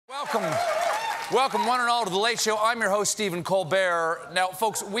Welcome one and all to The Late Show. I'm your host, Stephen Colbert. Now,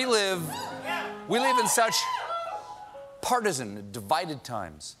 folks, we live in such partisan, divided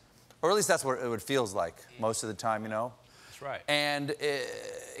times. Or at least that's what it feels like most of the time, you know? That's right. And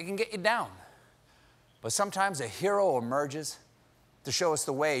it can get you down. But sometimes a hero emerges to show us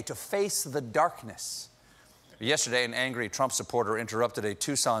the way to face the darkness. Yesterday, an angry Trump supporter interrupted a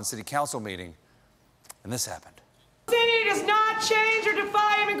Tucson City Council meeting, and this happened. The city does not change or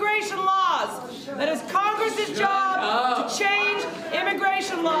defy immigration laws. That is Congress's job to change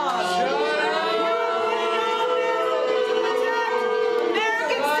immigration laws.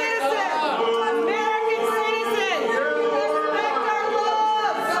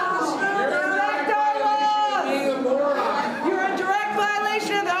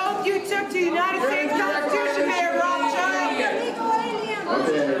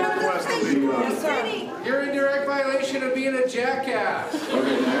 You're in direct violation of being a jackass.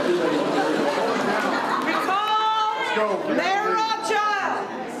 Recall Mayor Rothschild.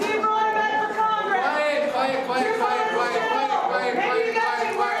 Steve Roy back for Congress. Quiet. Maybe you guys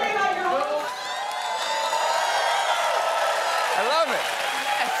should work on your own. I love it.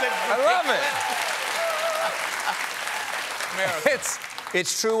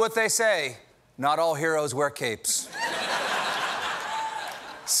 It's true what they say. Not all heroes wear capes.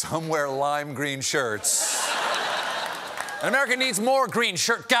 Some wear lime green shirts. And America needs more green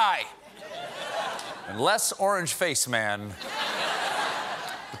shirt guy and less orange face man.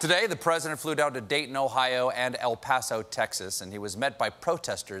 But today, the president flew down to Dayton, Ohio and El Paso, Texas, and he was met by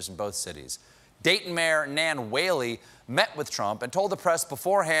protesters in both cities. Dayton Mayor Nan Whaley met with Trump and told the press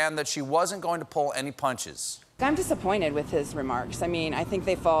beforehand that she wasn't going to pull any punches. I'm disappointed with his remarks. I mean, I think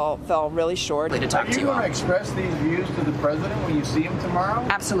they fell really short. Are you going to express these views to the president when you see him tomorrow?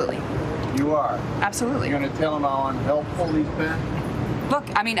 Absolutely. You are? Absolutely. You're going to tell him how unhelpful he's been? Look,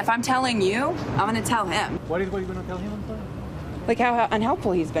 I mean, if I'm telling you, I'm going to tell him. What are you going to tell him? Like how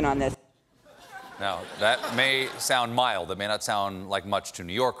unhelpful he's been on this. Now, that may sound mild. That may not sound like much to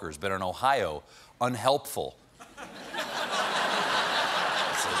New Yorkers, but in Ohio, unhelpful.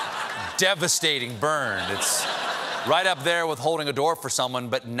 It's a devastating burn. It's right up there with holding a door for someone,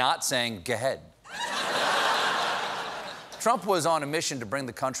 but not saying, go ahead. Trump was on a mission to bring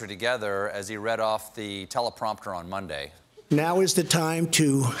the country together as he read off the teleprompter on Monday. Now is the time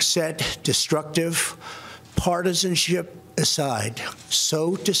to set destructive partisanship aside,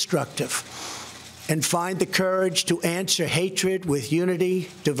 so destructive, and find the courage to answer hatred with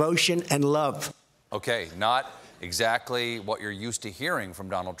unity, devotion, and love. Okay, not exactly what you're used to hearing from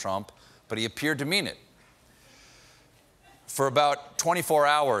Donald Trump, but he appeared to mean it. For about 24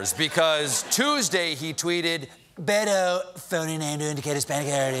 hours, because Tuesday he tweeted, Beto, phony name to indicate Hispanic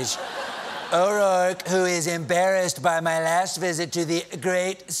heritage, O'Rourke, who is embarrassed by my last visit to the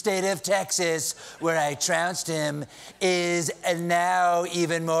great state of Texas, where I trounced him, is now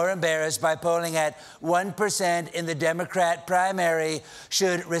even more embarrassed by polling at 1% in the Democrat primary,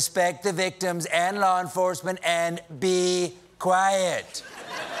 should respect the victims and law enforcement and be quiet.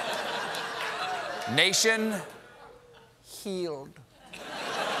 Nation healed.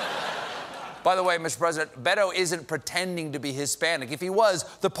 By the way, Mr. President, Beto isn't pretending to be Hispanic. If he was,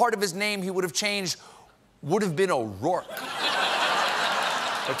 the part of his name he would have changed would have been O'Rourke.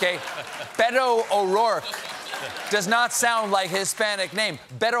 Okay? Beto O'Rourke does not sound like a Hispanic name.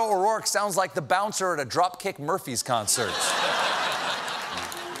 Beto O'Rourke sounds like the bouncer at a Dropkick Murphys concert.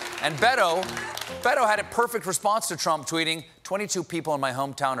 And Beto had a perfect response to Trump tweeting, 22 people in my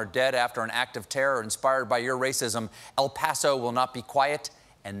hometown are dead after an act of terror inspired by your racism. El Paso will not be quiet,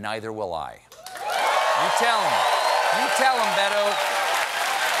 and neither will I. You tell him. You tell him, Beto.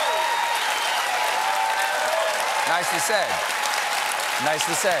 Nicely said.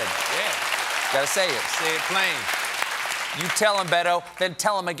 Nicely said. Yeah. Gotta say it. Say it plain. You tell him, Beto, then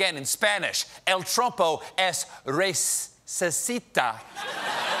tell him again in Spanish. El trompo es recesita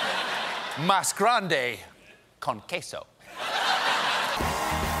más grande con queso.